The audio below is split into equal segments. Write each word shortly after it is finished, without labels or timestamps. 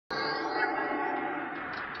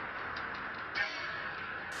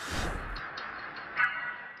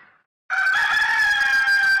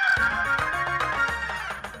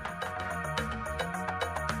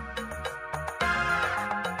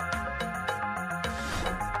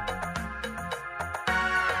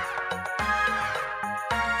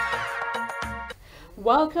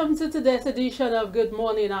Welcome to today's edition of Good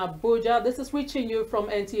Morning Abuja. This is reaching you from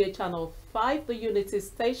NTA Channel 5, the Unity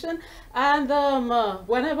station. And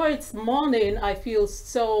whenever it's morning, I feel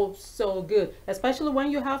so good, especially when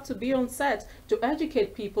you have to be on set to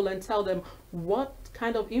educate people and tell them what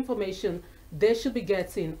kind of information they should be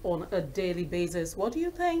getting on a daily basis. What do you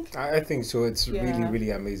think? I think so. It's really, Yeah. really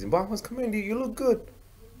amazing. But I must commend you. You look good.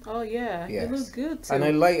 Oh yeah, you look Yes. good And I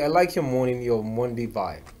too. like I like your Monday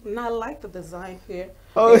vibe. And I like the design here.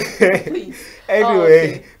 Okay. Please. Oh, Anyway,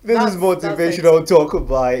 okay. this is That's it. motivational talk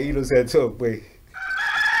by Innocent Talkway.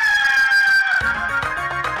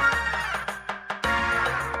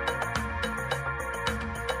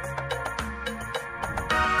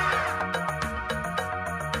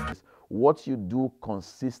 What you do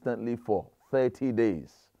consistently for 30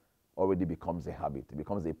 days already becomes a habit. It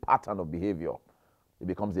becomes a pattern of behavior. It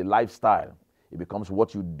becomes a lifestyle. It becomes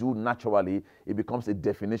what you do naturally. It becomes a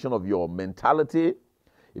definition of your mentality.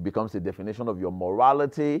 It becomes a definition of your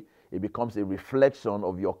morality. It becomes a reflection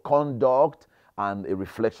of your conduct and a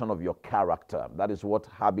reflection of your character. That is what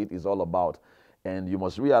habit is all about. And you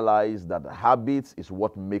must realize that habits is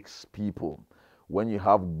what makes people. When you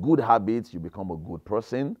have good habits, you become a good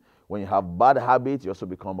person. When you have bad habits, you also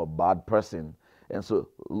become a bad person. And so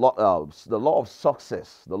the law of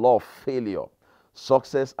success, the law of failure,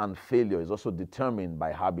 success and failure is also determined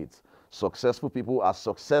by habits. Successful people are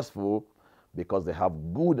successful because they have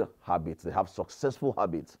good habits, they have successful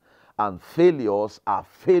habits. And failures are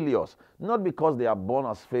failures, not because they are born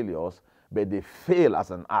as failures, but they fail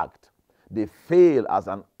as an act. They fail as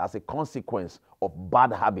a consequence of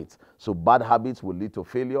bad habits. So bad habits will lead to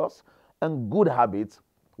failures, and good habits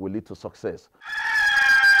will lead to success.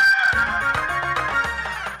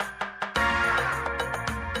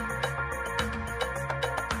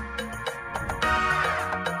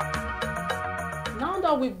 Now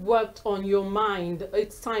that we've worked on your mind,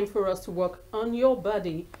 it's time for us to work on your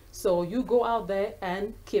body. So you go out there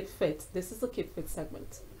and keep fit. This is the Keep Fit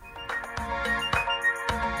segment.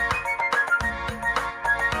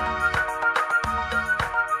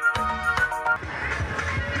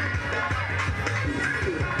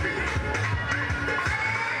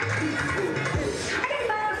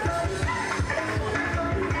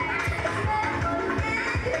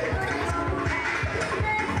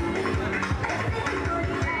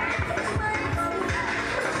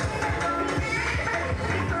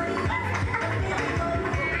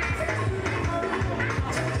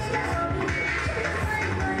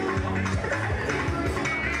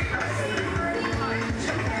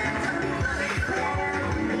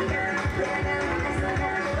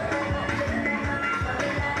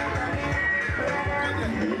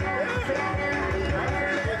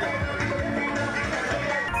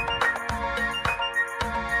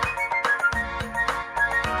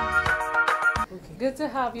 Good to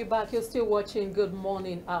have you back. You're still watching Good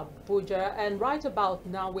Morning Abuja. And right about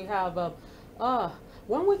now we have,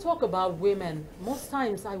 when we talk about women, most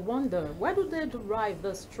times I wonder, where do they derive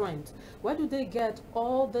the strength? Where do they get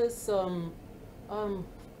all this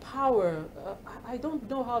power? I don't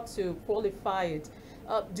know how to qualify it.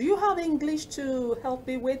 Do you have English to help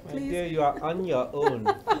me with, My please? dear, you are on your own.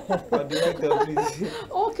 But director, please.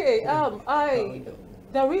 Okay,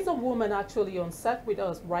 there is a woman actually on set with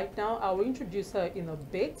us right now. I will introduce her in a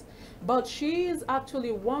bit, but she is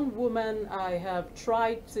actually one woman I have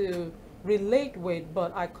tried to relate with,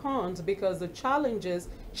 but I can't because the challenges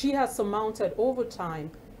she has surmounted over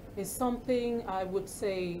time is something I would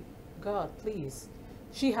say, God, please.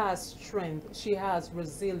 She has strength, she has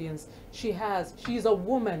resilience, she's a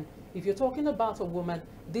woman. If you're talking about a woman,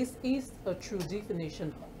 this is a true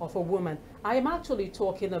definition of a woman. I am actually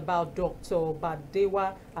talking about Dr.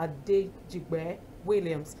 Badewa Adejigbe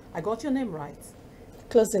Williams. I got your name right.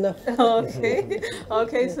 Close enough. Okay.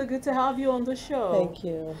 Okay, so good to have you on the show. Thank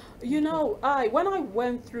you. You know, when I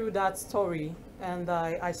went through that story and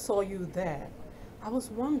I saw you there, I was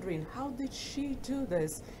wondering, how did she do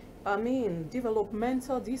this? I mean,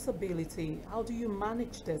 developmental disability, how do you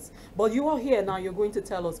manage this? But you are here now, you're going to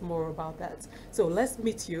tell us more about that. So let's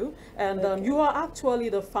meet you. And you are actually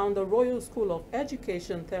the founder, Royal School of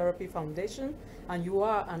Education Therapy Foundation, and you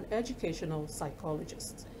are an educational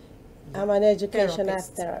psychologist. I'm an educational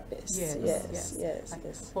Therapist. therapist. Yes,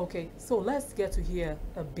 Yes. Okay, so let's get to hear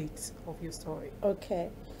a bit of your story.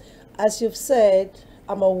 Okay. As you've said,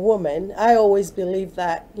 I'm a woman. I always believe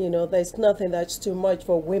that, there's nothing that's too much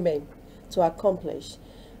for women to accomplish.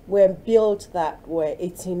 We're built that way.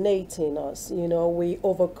 It's innate in us. We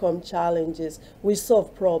overcome challenges. We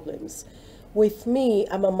solve problems. With me,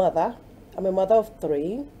 I'm a mother. I'm a mother of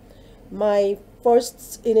 3. My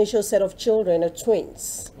first initial set of children are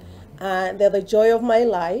twins. and they're the joy of my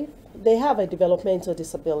life. They have a developmental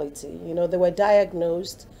disability. You know, they were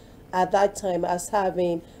diagnosed at that time as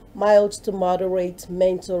having mild to moderate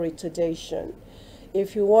mental retardation.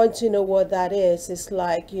 If you want to know what that is, it's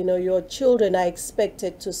like, you know, your children are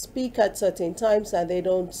expected to speak at certain times and they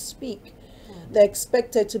don't speak. They're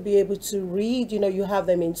expected to be able to read. You know, you have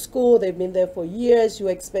them in school, they've been there for years. You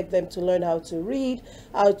expect them to learn how to read,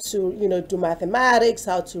 how to, you know, do mathematics,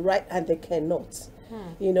 how to write, and they cannot.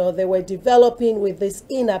 You know, they were developing with this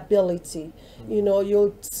inability. You know,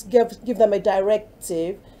 you'll give them a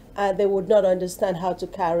directive and they would not understand how to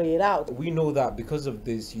carry it out. We know that because of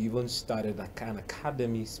this, you even started an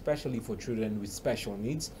academy, especially for children with special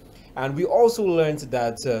needs. And we also learned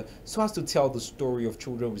that so as to tell the story of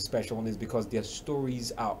children with special needs, because their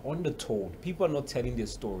stories are undertold. People are not telling their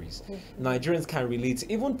stories. Nigerians can relate.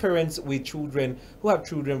 Even parents with children who have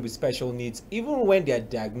children with special needs, even when they are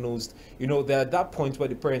diagnosed, you know, they're at that point where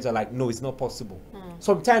the parents are like, no, it's not possible.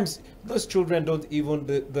 Sometimes those children don't even,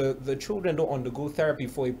 the children don't undergo therapy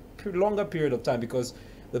for a longer period of time because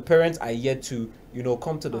the parents are yet to, you know,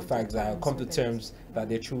 come to the fact that, come to terms that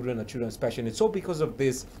their children are children with special needs. So because of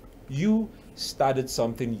this, you started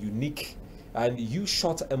something unique and you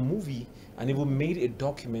shot a movie and even made a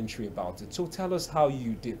documentary about it. So tell us how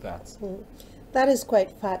you did that. That is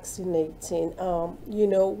quite fascinating. You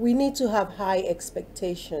know, we need to have high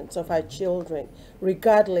expectations of our children,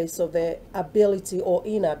 regardless of their ability or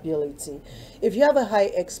inability. If you have a high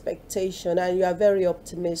expectation and you are very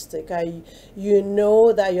optimistic and you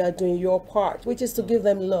know that you are doing your part, which is to give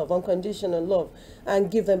them love, unconditional love, and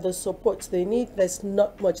give them the support they need, there's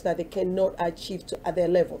not much that they cannot achieve at their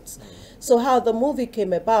levels. So how the movie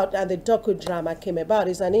came about and the docudrama came about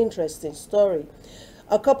is an interesting story.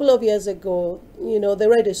 A couple of years ago, you know, they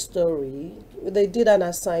read a story. They did an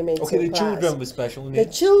assignment. Okay, in the class. children with special needs.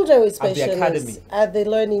 The children with At the special academy. needs at the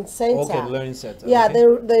learning center. Okay, the learning center. Yeah,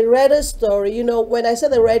 okay. they read a story. You know, when I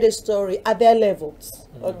said they read a story at their levels,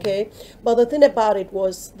 okay. But the thing about it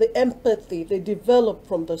was the empathy they developed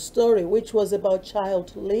from the story, which was about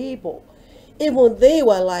child labor. Even they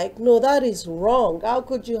were like, no, that is wrong. How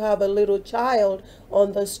could you have a little child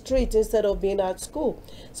on the street instead of being at school?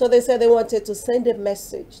 So they said they wanted to send a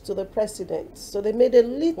message to the president. So they made a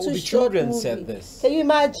little the short children movie. said this. Can you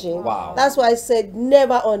imagine? Wow. That's why I said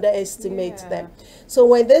never underestimate them. So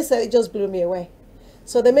when they said, it just blew me away.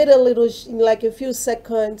 So they made a little, like a few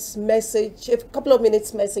seconds message, a couple of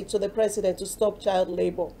minutes message to the president to stop child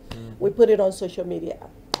labor. We put it on social media.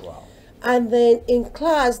 Wow. And then in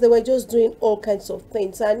class, they were just doing all kinds of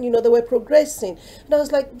things. And, you know, they were progressing. And I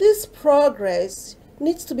was like, this progress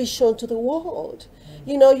needs to be shown to the world.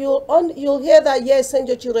 You know, you'll hear that, yes, send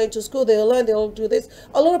your children to school, they'll learn, they'll do this.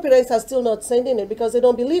 A lot of parents are still not sending it because they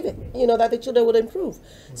don't believe it, you know, that the children would improve.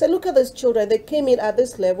 So look at these children. They came in at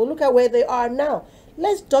this level. Look at where they are now.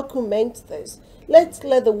 Let's document this. Let's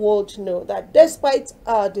let the world know that despite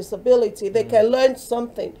our disability, they can learn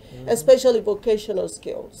something, especially vocational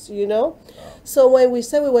skills, you know? So when we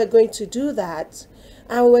said we were going to do that,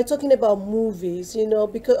 and we were talking about movies, you know,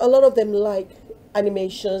 because a lot of them like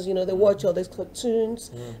animations, you know, they watch all these cartoons,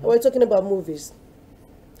 and we're talking about movies.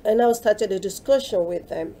 And I started a discussion with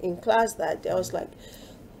them in class that day. I was like,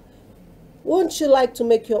 wouldn't you like to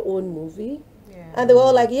make your own movie? And they were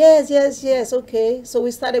all like, yes, yes, yes, okay. So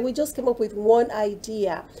we just came up with one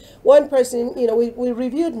idea. One person, you know, we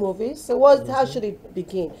reviewed movies. So how should it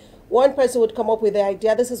begin? One person would come up with the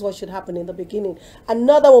idea, this is what should happen in the beginning.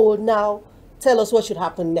 Another one would now tell us what should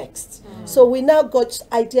happen next. So we now got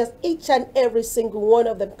ideas, each and every single one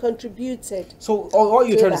of them contributed. So all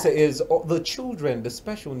you're trying to say is the children, the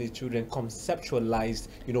special needs children, conceptualized,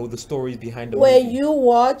 you know, the stories behind the movie. When you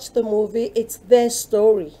watch the movie, it's their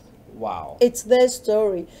story. Wow. It's their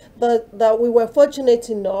story. That we were fortunate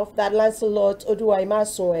enough that Lancelot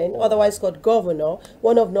Oduwaimasoen, otherwise called Governor,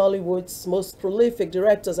 one of Nollywood's most prolific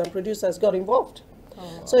directors and producers, got involved.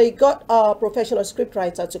 So he got a professional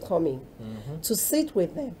scriptwriter to come in, to sit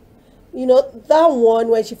with them. You know, that one,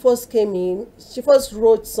 when she first came in, she first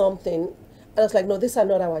wrote something. I was like, no, these are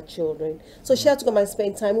not our children. So she had to come and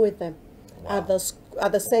spend time with them at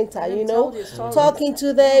the center, you know, talking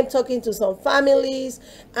to them, talking to some families.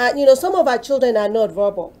 And, you know, some of our children are not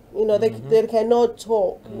verbal. You know, they cannot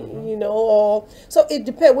talk, you know, or so it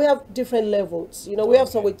depends. We have different levels. You know, we have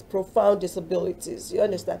some with profound disabilities, you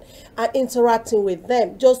understand? And interacting with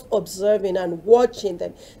them, just observing and watching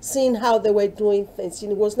them, seeing how they were doing things. You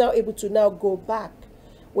know, was now able to now go back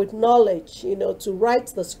with knowledge, you know, to write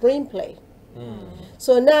the screenplay.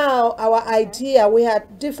 So now our idea, we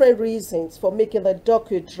had different reasons for making the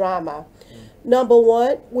docudrama. Number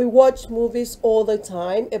one, we watch movies all the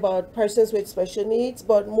time about persons with special needs,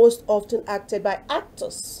 but most often acted by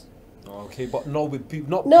actors. Okay, but not with people,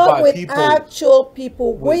 not Not by with people actual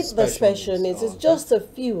people with with the special special needs. needs. It's Okay. just a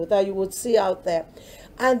few that you would see out there.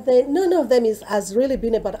 And then none of them has really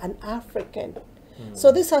been about an African.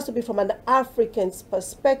 So this has to be from an African's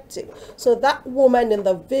perspective. So that woman in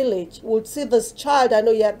the village would see this child. I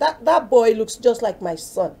know, yeah, that boy looks just like my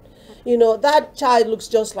son. You know, that child looks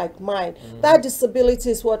just like mine. That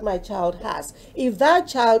disability is what my child has. If that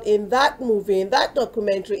child in that movie, in that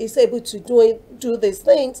documentary, is able to do these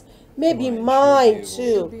things, maybe Mine mine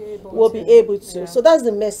should be able too to. will be able to. Yeah. So that's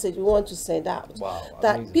the message we want to send out. Wow,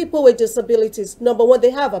 That amazing. people with disabilities, number one, they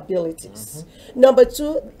have abilities. Number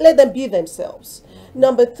two, let them be themselves.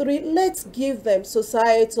 Number three, let's give them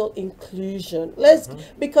societal inclusion.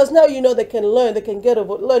 Because now you know they can learn, they can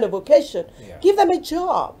learn a vocation. Yeah. Give them a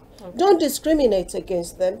job. Don't discriminate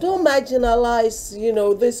against them. Don't marginalize,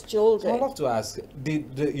 these I'd children. love to ask,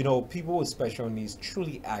 did people with special needs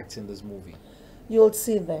truly act in this movie? You'll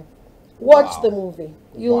see them. Watch Wow. the movie.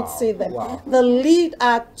 You'll Wow. see them. Wow. The lead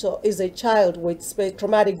actor is a child with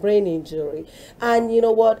traumatic brain injury. And you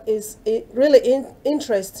know what is really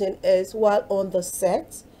interesting is while on the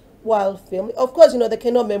set, while filming, of course, they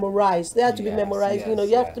cannot memorize. They have to be Yes, memorized. yes,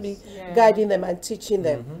 You have to be Yeah. guiding them and teaching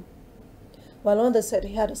them. While on the set,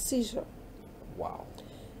 he had a seizure. Wow.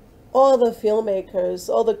 All the filmmakers,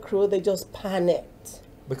 all the crew, they just panicked.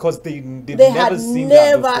 Because they've They never had seen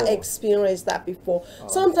that never before. experienced that before.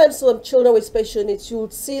 Sometimes some children with special needs, you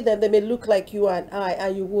would see them, they may look like you and I,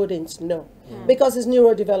 and you wouldn't know. Because it's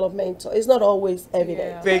neurodevelopmental. It's not always evident.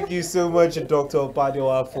 Yeah. Thank you so much, Dr.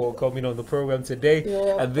 Opadewa, for coming on the program today. You're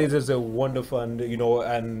welcome. And this is a wonderful, and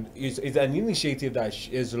it's an initiative that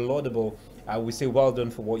is laudable. We say well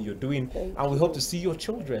done for what you're doing, Thank and we hope to see your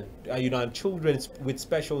children, and children with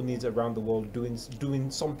special needs around the world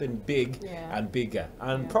doing something big Yeah. and bigger.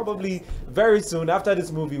 And Yeah. probably very soon after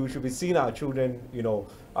this movie, we should be seeing our children,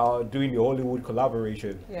 doing the Hollywood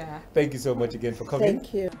collaboration. Yeah. Thank you so much again for coming.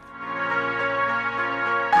 Thank you.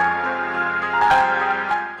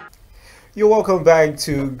 You're welcome back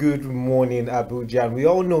to Good Morning Abuja. And we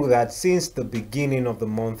all know that since the beginning of the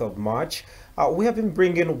month of March, we have been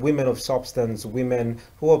bringing women of substance, women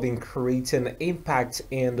who have been creating impact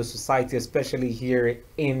in the society, especially here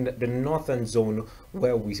in the northern zone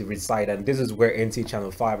where we reside. And this is where NT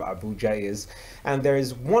Channel 5 Abuja is. And there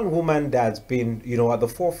is one woman that's been, at the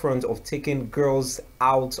forefront of taking girls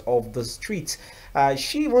out of the street.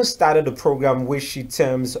 She even started a program which she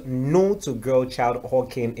terms No to Girl Child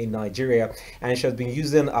Hawking in Nigeria, and she has been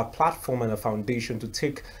using a platform and a foundation to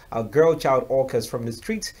take girl child hawkers from the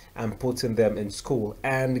street and putting them in school.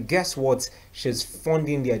 And guess what? She's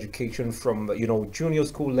funding the education from junior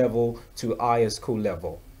school level to higher school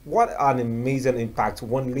level. What an amazing impact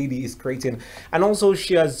one lady is creating. And also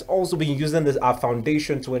she has also been using this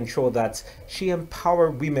foundation to ensure that she empower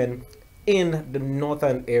women in the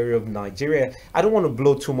northern area of Nigeria. I don't want to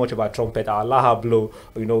blow too much about trumpet. I'll let her blow,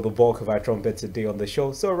 the bulk of our trumpet today on the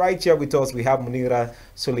show. So right here with us, we have Munira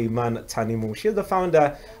Suleiman Tanimu. She's the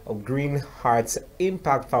founder of Green Hearts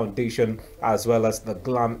Impact Foundation, as well as the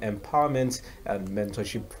GLAM Empowerment and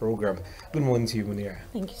Mentorship Program. Good morning to you, Munira.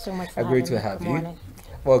 Thank you so much for Great to having me. have Good you. morning.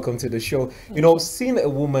 Welcome to the show. Seeing a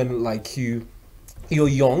woman like you, you're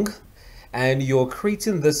young, and you're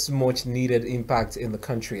creating this much needed impact in the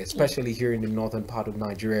country, especially here in the northern part of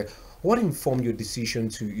Nigeria. What informed your decision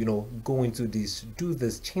to, go into this, do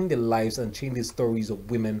this, change the lives and change the stories of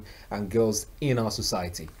women and girls in our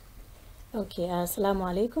society? Okay, assalamu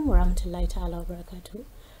alaikum wa rahmatullahi ta'ala wa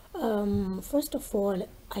barakatuh. First of all,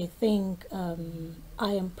 I think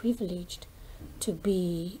I am privileged to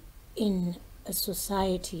be in a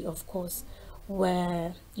society, of course,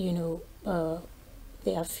 where,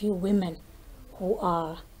 there are few women who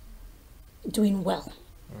are doing well,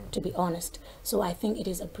 to be honest. So I think it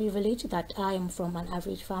is a privilege that I am from an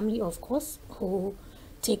average family, of course, who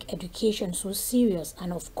take education so serious,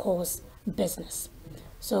 and of course business.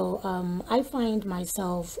 So I find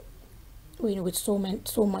myself with so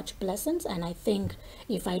much blessings, and I think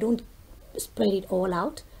if I don't spread it all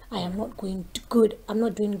out, I'm not doing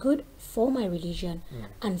good for my religion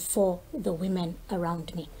and for the women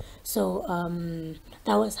around me. So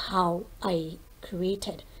that was how I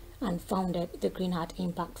created and founded the Green Heart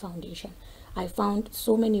Impact Foundation. I found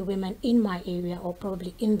so many women in my area, or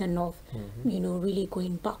probably in the north, really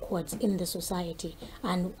going backwards in the society.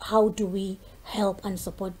 And how do we help and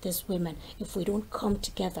support these women if we don't come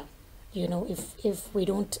together? If we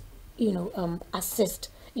don't assist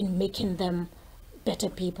in making them better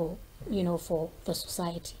people, for the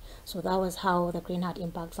society. So that was how the Green Heart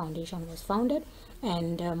Impact Foundation was founded.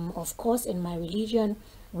 And of course, in my religion,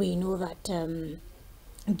 we know that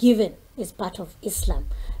giving is part of Islam.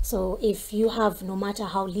 So if you have no matter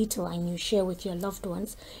how little and you share with your loved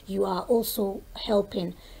ones, you are also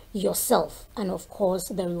helping yourself. And of course,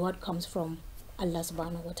 the reward comes from Allah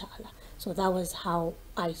subhanahu wa ta'ala. So that was how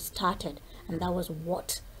I started, and that was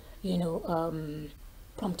what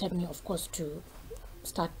prompted me, of course, to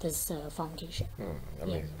start this foundation.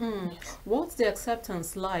 Amazing. Yes. What's the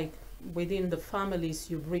acceptance like within the families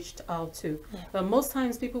you've reached out to? Most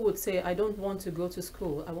times people would say, I don't want to go to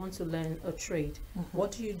school, I want to learn a trade.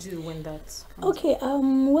 What do you do when that comes Okay,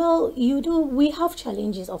 well, we have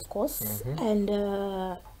challenges, of course,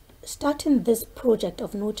 and starting this project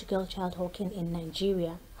of No to Girl Child Hawking in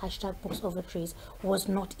Nigeria, #Books Over Trees, was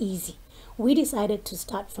not easy. We decided to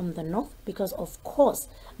start from the north because, of course,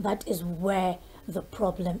 that is where the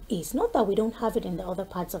problem is. Not that we don't have it in the other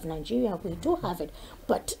parts of Nigeria, we do have it,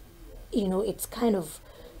 but it's kind of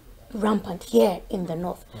rampant here in the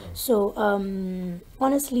north. So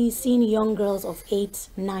honestly, seeing young girls of 8,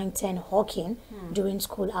 9, 10 hawking during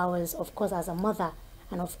school hours, of course, as a mother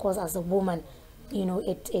and of course as a woman,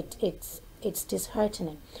 it's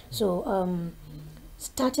disheartening. So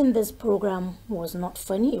starting this program was not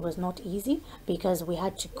funny, it was not easy, because we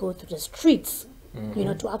had to go through the streets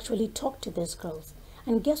to actually talk to these girls.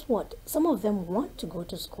 And guess what? Some of them want to go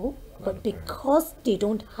to school, but because they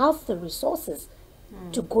don't have the resources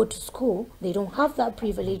to go to school, they don't have that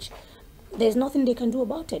privilege, there's nothing they can do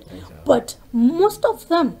about it. But most of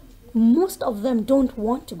them don't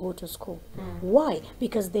want to go to school. Why?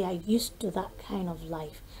 Because they are used to that kind of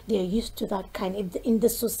life. They are used to that kind in the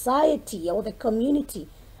society or the community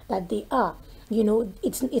that they are.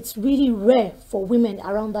 It's really rare for women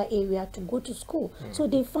around that area to go to school. So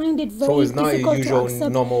they find it very difficult to accept. So it's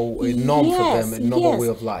not a usual norm for them, a normal way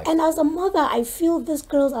of life. And as a mother, I feel these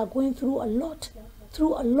girls are going through a lot.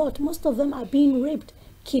 Most of them are being raped,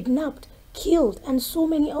 kidnapped, killed, and so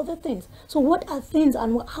many other things. So what are things,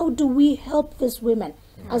 and how do we help these women,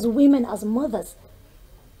 as mothers?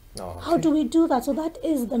 How do we do that? So that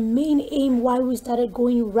is the main aim why we started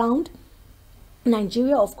going round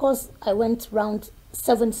Nigeria. Of course, I went round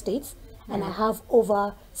 7 states, and I have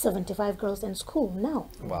over 75 girls in school now.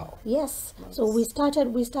 Wow. Yes. Nice. So we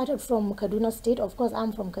started from Kaduna State. Of course,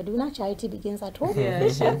 I'm from Kaduna. Charity begins at home. Yeah,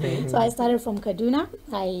 so I started from Kaduna.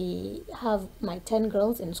 I have my 10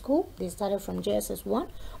 girls in school. They started from JSS 1.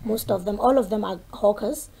 All of them are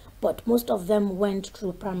hawkers, but most of them went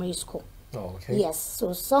through primary school. Oh, okay. Yes.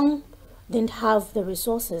 So some didn't have the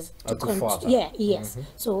resources to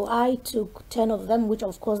So I took 10 of them, which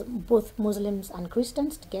of course both Muslims and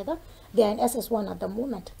Christians together. They are in SS1 at the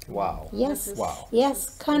moment. Wow. Yes. Wow.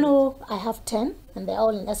 Yes. Kano, I have 10, and they're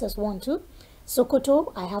all in SS1 too.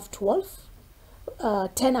 Sokoto, I have 12.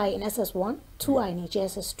 10 are in SS1, 2 are in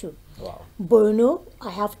JSS2. Wow. Borno,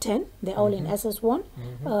 I have 10, they're all in SS1.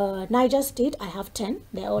 Niger State, I have 10,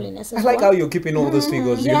 they're all in SS1. I like how you're keeping all those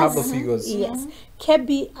figures. You have the figures. Yes.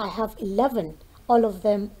 Kebbi, I have 11. All of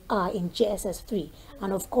them are in JSS3.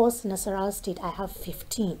 And of course, Nasarawa State, I have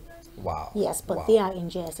 15. Wow. Yes, but they are in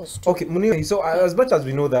JSS2. Okay, Munir, so as much as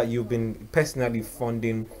we know that you've been personally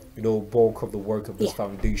funding, bulk of the work of these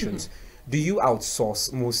foundations, do you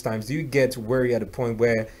outsource most times? Do you get worried at the point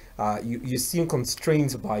where you seem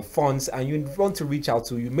constrained by funds and you want to reach out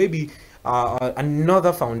to maybe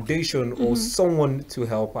another foundation or someone to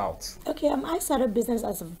help out? Okay, I started business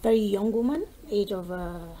as a very young woman, age of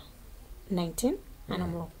 19, and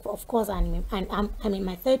I'm in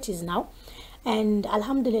my 30s now. And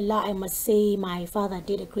Alhamdulillah, I must say my father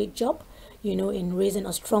did a great job, in raising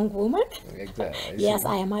a strong woman. Exactly. Yes,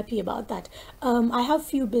 I am happy about that. I have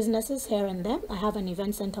few businesses here and there. I have an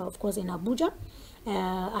event center, of course, in Abuja.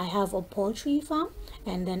 I have a poultry farm,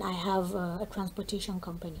 and then I have a transportation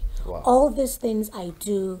company. Wow. All these things I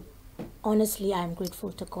do, honestly, I'm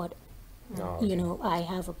grateful to God. I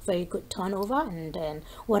have a very good turnover, and then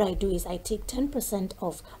what I do is I take 10%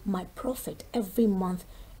 of my profit every month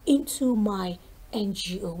into my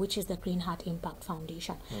NGO, which is the Green Heart Impact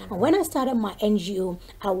Foundation. And when I started my NGO,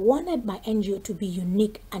 I wanted my NGO to be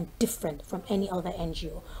unique and different from any other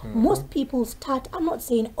NGO. Most people start, I'm not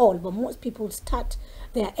saying all, but most people start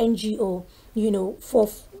their NGO, for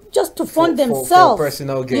just to fund themselves. For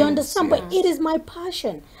personal gains. You understand? Yes. But it is my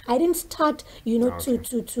passion. I didn't start,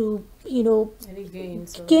 to any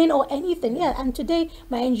gain or anything. Yeah, and today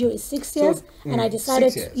my NGO is 6 years, and I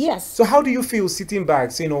decided, 6 years. Yes. So how do you feel sitting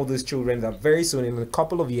back, seeing all these children that very soon, in a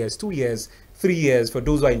couple of years, 2 years, 3 years, for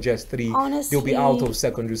those who are in just 3, honestly, they'll be out of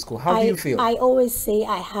secondary school? How do you feel? I always say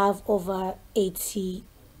I have over 80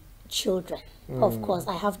 children. Of course,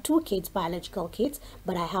 I have 2 kids, biological kids,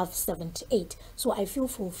 but I have 78. So I feel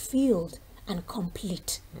fulfilled and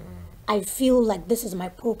complete. I feel like this is my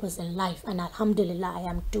purpose in life, and alhamdulillah, I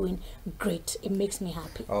am doing great. It makes me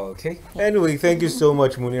happy. Okay. Anyway, thank you so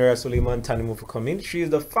much, Munira Suleiman Tanimu, for coming. She is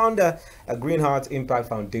the founder of Green Heart Impact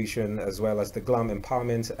Foundation, as well as the Glam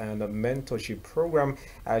Empowerment and Mentorship Program.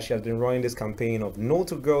 She has been running this campaign of No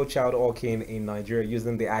to Girl Child Hawking in Nigeria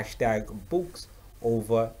using the hashtag Books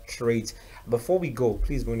Over Trade. Before we go,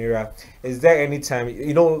 please, Munira, is there any time,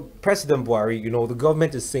 President Buhari, the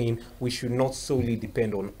government is saying we should not solely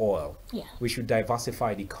depend on oil. Yeah. We should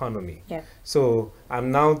diversify the economy. Yeah. So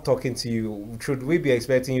I'm now talking to you. Should we be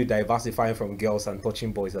expecting you diversifying from girls and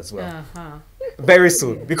touching boys as well? Very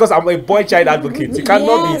soon, because I'm a boy child advocate. You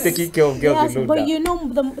cannot be taking care of girls alone. But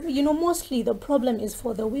mostly the problem is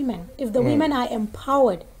for the women. If the women are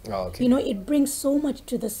empowered, it brings so much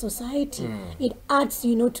to the society. It adds,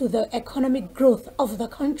 to the economic growth of the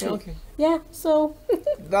country. Okay. Yeah, so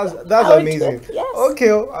that's amazing. Yes.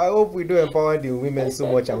 Okay, I hope we do empower the women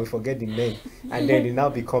so much and we forget the men, and then they now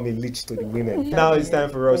become a leech to the women. Now it's time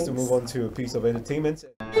for us to move on to a piece of entertainment.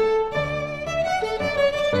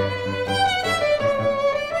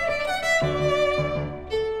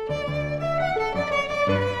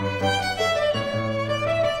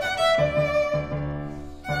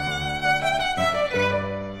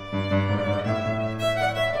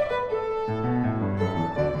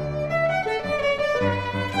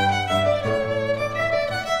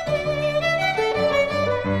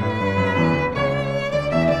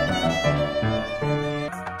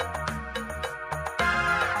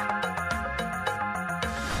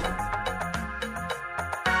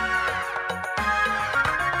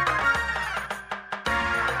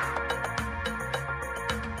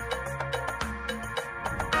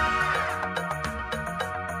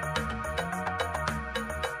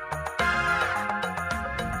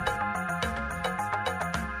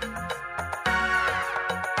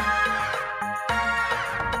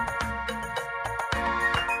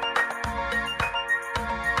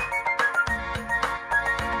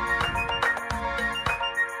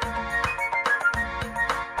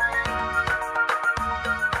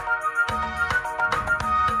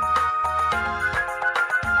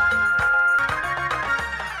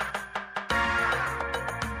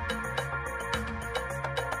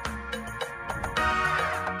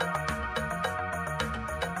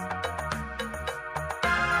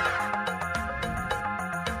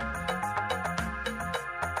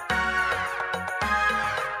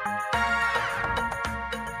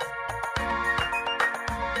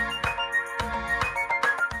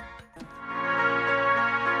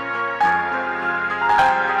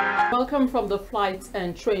 Welcome from the flight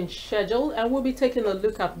and train schedule, and we'll be taking a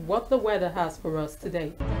look at what the weather has for us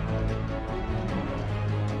today.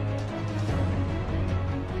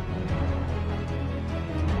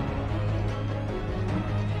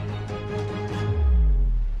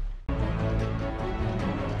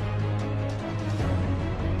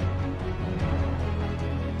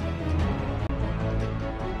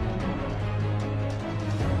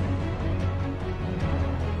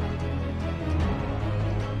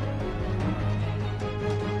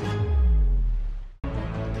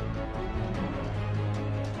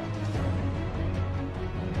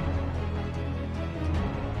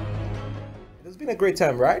 It's been a great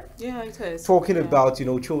time, right? Yeah, it is. Talking about,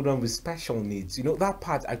 children with special needs. That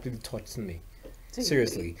part actually touched me.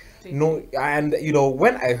 Seriously. And,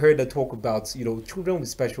 when I heard the talk about, children with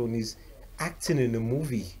special needs acting in a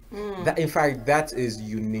movie, that in fact, that is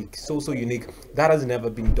unique. So unique. That has never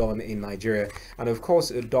been done in Nigeria. And of course,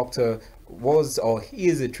 a doctor he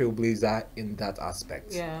is a trailblazer in that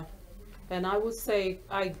aspect. Yeah. And I would say,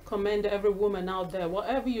 I commend every woman out there,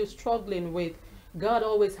 whatever you're struggling with, God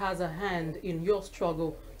always has a hand in your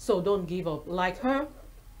struggle, so don't give up. Like her,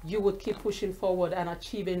 you would keep pushing forward and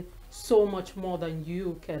achieving so much more than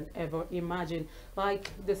you can ever imagine.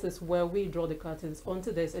 Like, this is where we draw the curtains on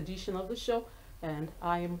today's edition of the show, and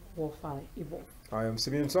I am Wofai Ibo. I am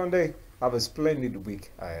Simeon Sunday. Have a splendid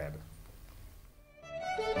week ahead.